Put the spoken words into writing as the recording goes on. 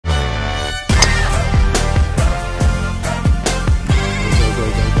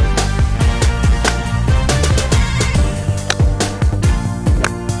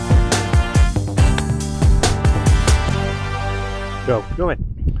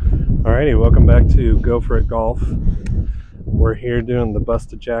Alrighty, welcome back to Go For It Golf. We're here doing the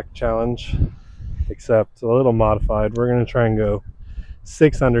Busted Jack Challenge, except a little modified. We're going to try and go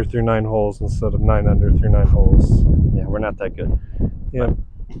 6 under through 9 holes instead of 9 under through 9 holes. Yeah, we're not that good. Yep,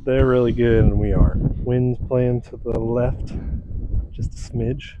 they're really good and we are. Wind's playing to the left, just a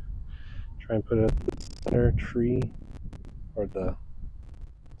smidge. Try and put it at the center tree, or the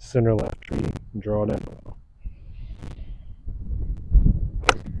center left tree, and draw it in.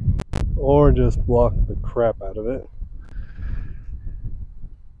 Or just block the crap out of it.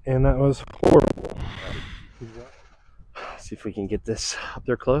 And that was horrible. See if we can get this up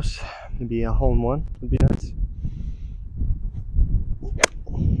there close. Maybe a hole in one would be nice.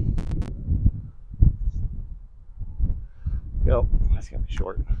 Go. That's gonna be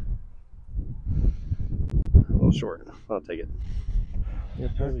short. A little short. I'll take it.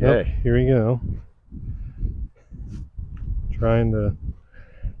 Okay, here we go. Trying to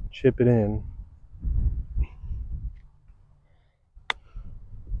chip it in.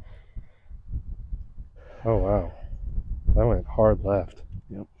 Oh wow, that went hard left.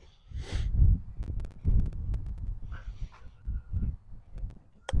 Yep.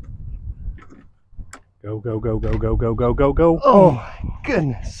 Go, go, go, go, go, go, go, go, go. Oh my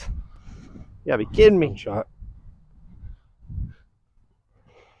goodness. You gotta be kidding me. One shot.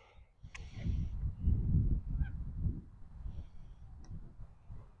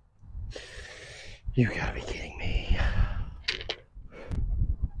 You gotta be kidding me.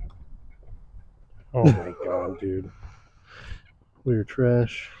 Oh my god, dude. We're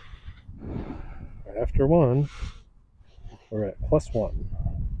trash. After one, we're at +1.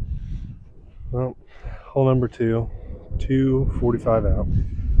 Well, hole number 2, 245 out.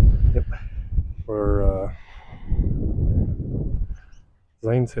 Yep. We're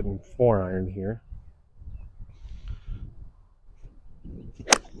Zane's hitting 4-iron here.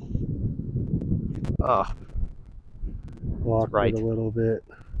 Oh, Blocked right. it a little bit.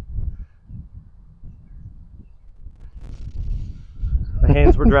 my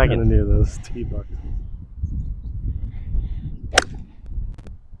hands were Kind dragging. of near those tee boxes.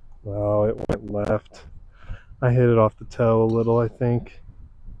 Oh, it went left. I hit it off the toe a little, I think.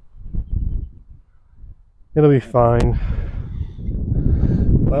 It'll be fine.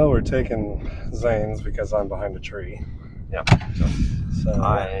 Well, we're taking Zane's because I'm behind a tree. Yeah. So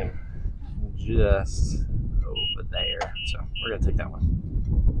I am just over there. So we're gonna take that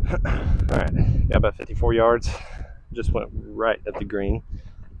one. Alright. Got about 54 yards. Just went right at the green.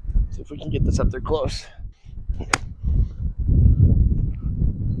 See if we can get this up there close.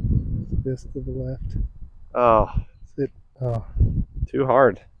 this to the left. Oh, Sit. Oh, too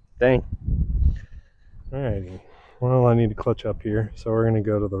hard. Dang. alrighty. Well, I need to clutch up here, so we're gonna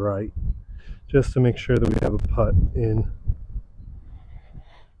go to the right, just to make sure that we have a putt in.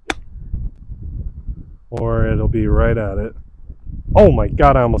 Or it'll be right at it. Oh my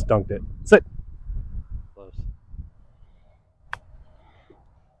god, I almost dunked it. Sit. Close.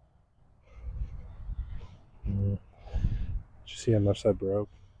 Did you see how much that broke?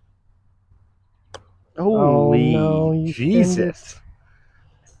 Holy no, you Jesus.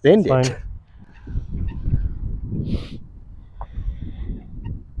 Thinned It's it. fine.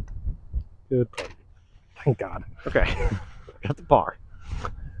 Good. Thank God. Okay. Got the par.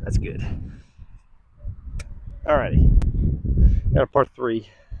 That's good. Alrighty. Got a par 3.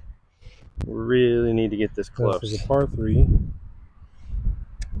 Really need to get this close. This is a par 3.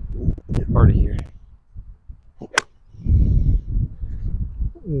 Get birdie here.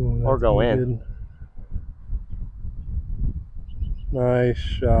 Ooh, Or that's go pretty in. good. Nice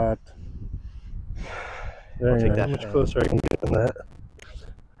shot. Very take nice. that. How much closer I can get than that?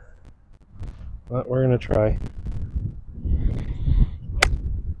 But we're gonna try.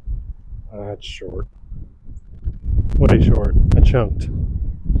 That's short. Way short. I chunked.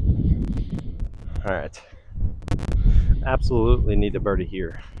 Alright. Absolutely need a birdie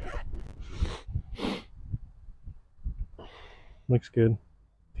here. Looks good.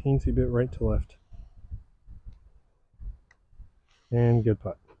 Teensy bit right to left. And good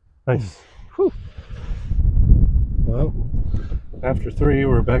putt. Nice. Whew. Well, after 3,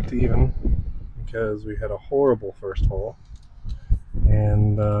 we're back to even because we had a horrible first hole.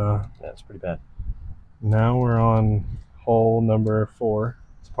 And That's pretty bad. now we're on hole number 4.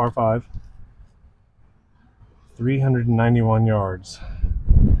 It's par 5. 391 yards.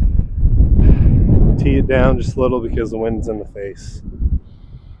 Tee it down just a little because the wind's in the face.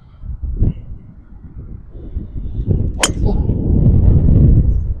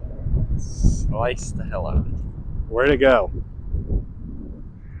 Slice the hell out of it. Where'd it go?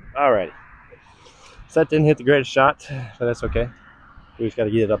 Alrighty. So that didn't hit the greatest shot, but that's okay. We just got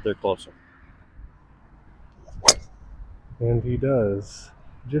to get it up there closer. And he does.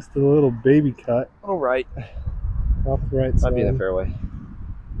 Just a little baby cut. All right. Off the right Might side. be in the fairway.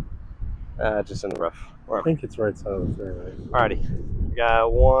 Just in the rough. I think it's right side of the fairway. Alrighty. We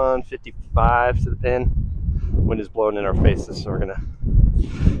got 155 to the pin. Wind is blowing in our faces, so we're gonna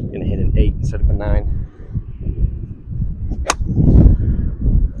hit an 8 instead of a 9.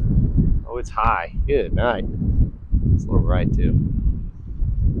 Oh, it's high. Good night. It's a little right too.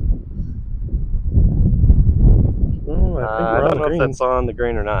 Oh, I don't know if that's on the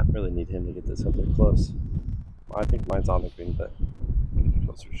green or not. Really need him to get this up there close. Well, I think mine's on the green, but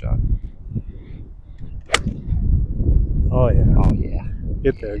closer shot. Oh yeah. Oh yeah.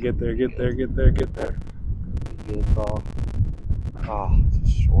 Get there, get there, get there, get there, get there. Good ball. Oh,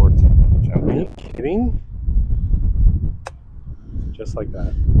 it's short. Are you kidding? Just like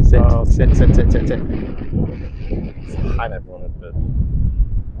that. Sit, Oh, sit. It's the height I wanted, but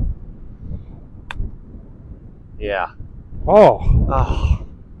yeah. Oh,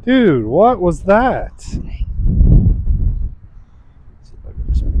 dude, what was that? See if I can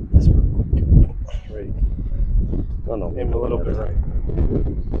just make this real quick. Right. Oh no, Aim a little bit right.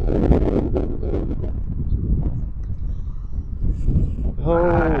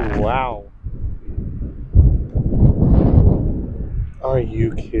 Oh wow. Are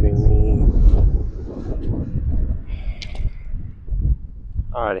you kidding me?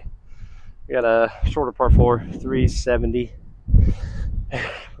 Alrighty. We got a shorter par 4, 370.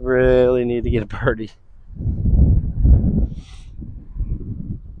 Really need to get a birdie.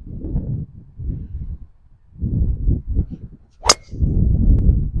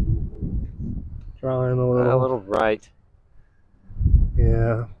 Drawing a little. A little right.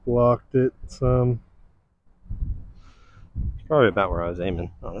 Yeah, blocked it some. It's probably about where I was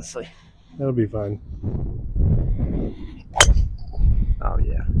aiming, honestly. That'll be fine. Oh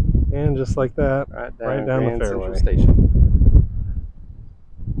yeah. And just like that, Right down Grand the fairway. Central Station.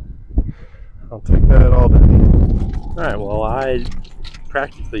 I'll take that all day. Alright, well I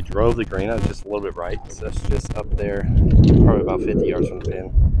practically drove the green. I was just a little bit right, so it's just up there, probably about 50 yards from the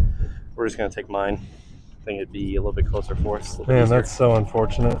pin. We're just gonna take mine. I think it'd be a little bit closer for us. Man, that's so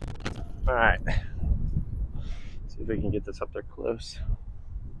unfortunate. Alright. See if we can get this up there close.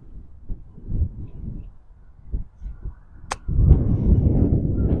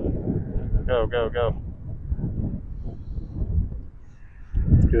 Go, go, go.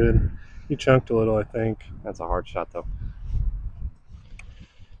 It's good. You chunked a little, I think. That's a hard shot though.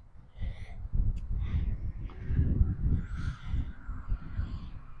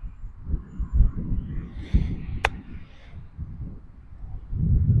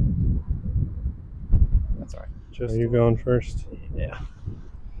 That's alright. Are you going first? Yeah.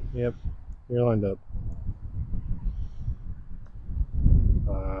 Yep. You're lined up.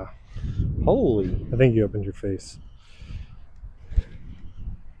 Holy. I think you opened your face.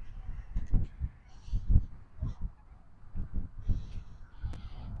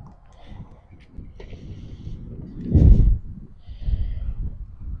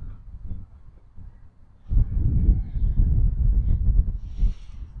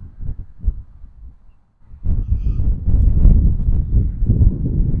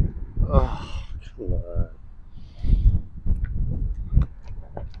 Oh, come on.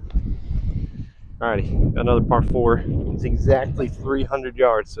 Alrighty, got another par 4. It's exactly 300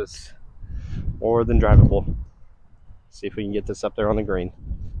 yards, so it's more than drivable. See if we can get this up there on the green.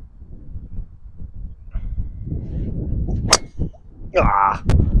 Ah!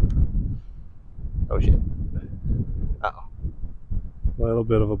 Oh shit. Uh-oh. A little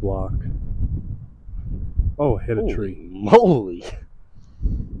bit of a block. Oh, hit a tree. Moly!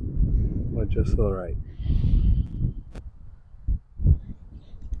 Went just to the right.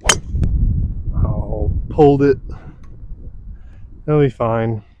 Oh, pulled it. It'll be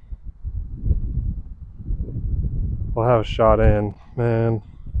fine. We'll have a shot in. Man,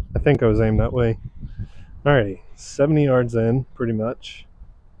 I think I was aimed that way. Alrighty, 70 yards in, pretty much.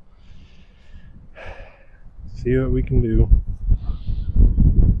 See what we can do.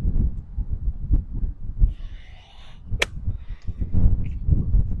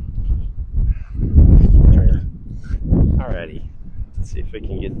 Alrighty. Let's see if we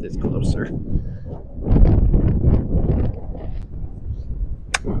can get this closer.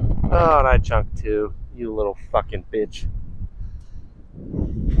 Oh, and I chunked too. You little fucking bitch.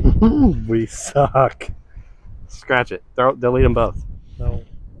 We suck. Scratch it. Delete them both. No.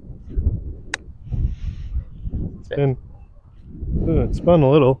 It spun a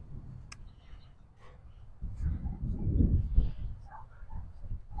little.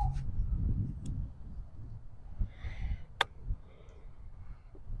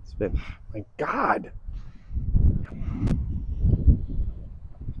 Then, my God.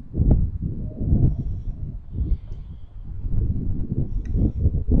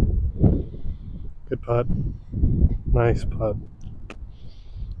 Good putt. Nice putt.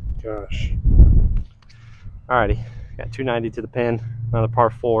 Gosh. Alrighty, got 290 to the pin, another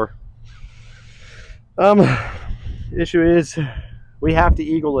par 4. Issue is we have to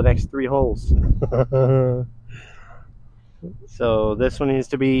eagle the next 3 holes. So this one needs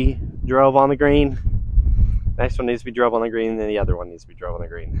to be drove on the green. Next one needs to be drove on the green, and then the other one needs to be drove on the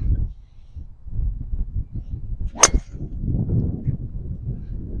green.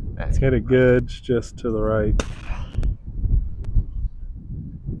 Let's hit it good, just to the right.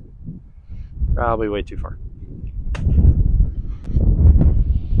 Probably way too far.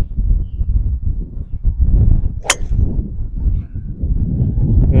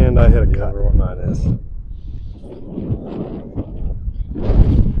 And I hit a cut. Where mine is.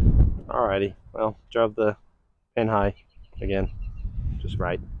 Alrighty, well, drove the pin high again, just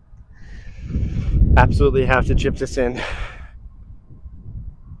right. Absolutely have to chip this in.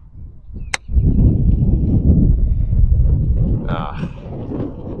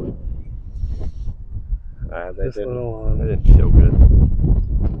 That didn't feel good.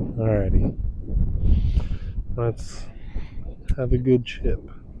 Alrighty. Let's have a good chip.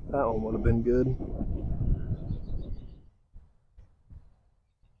 That one would have been good.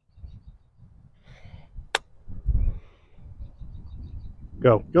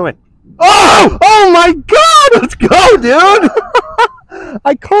 Go. Go in. Oh! Oh my God! Let's go, dude!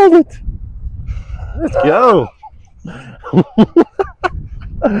 I called it. Let's go.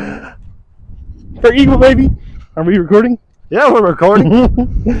 For Eagle, baby. Are we recording? Yeah, we're recording.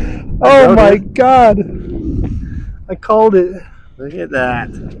 Oh my God. I called it. Look at that.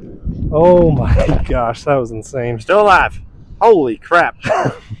 Oh my gosh, that was insane. Still alive. Holy crap.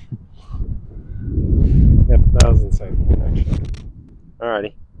 Yep, that was insane, actually.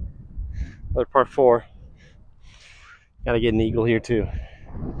 Alrighty. Another par 4. Gotta get an eagle here too.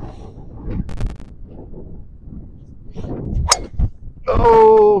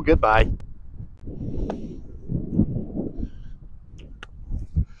 Oh, goodbye.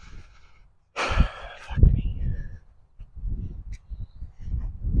 Fuck me.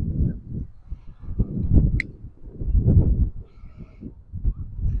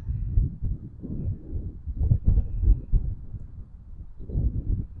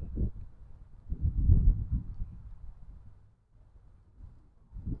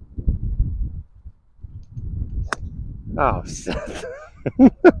 Oh, Seth.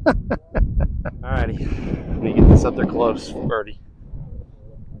 Alrighty. Let me get this up there close, birdie.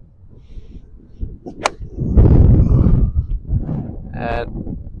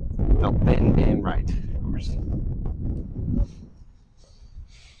 No, and right, of course.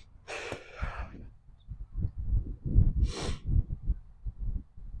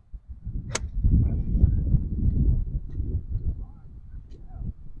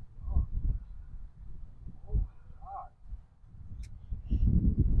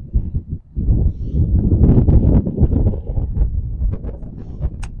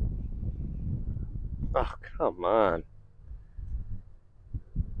 Oh, come on.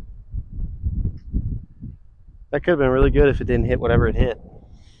 That could have been really good if it didn't hit whatever it hit.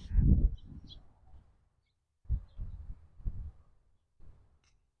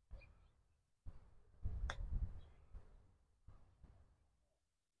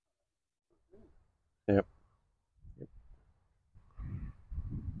 Yep.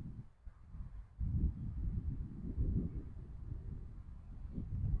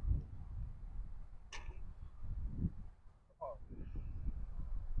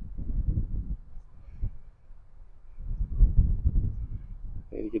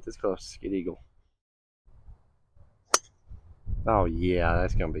 Need to get this close. Get eagle. Oh yeah,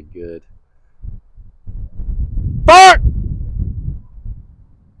 that's gonna be good. Fuck!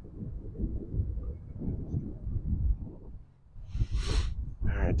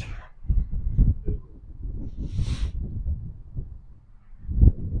 All right.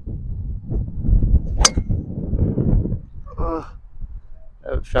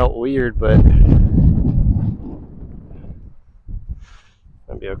 That felt weird, but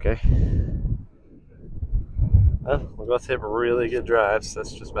that'll be okay. Well, we're both hit really good drives.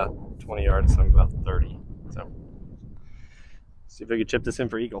 That's just about 20 yards, so I'm about 30. So, see if we can chip this in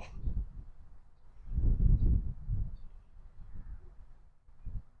for eagle.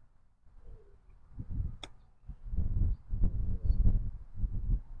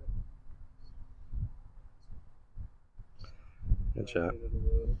 Good shot.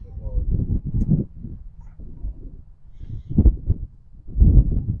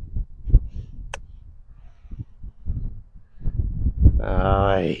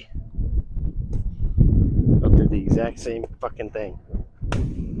 Aye. I'll do the exact same fucking thing.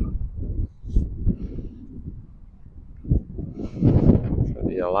 It's gonna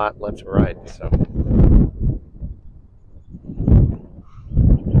be a lot left and right, so.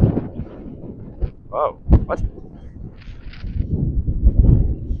 Whoa, what?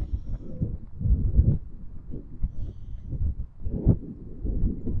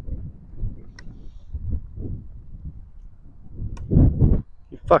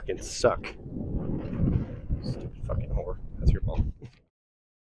 You fucking suck.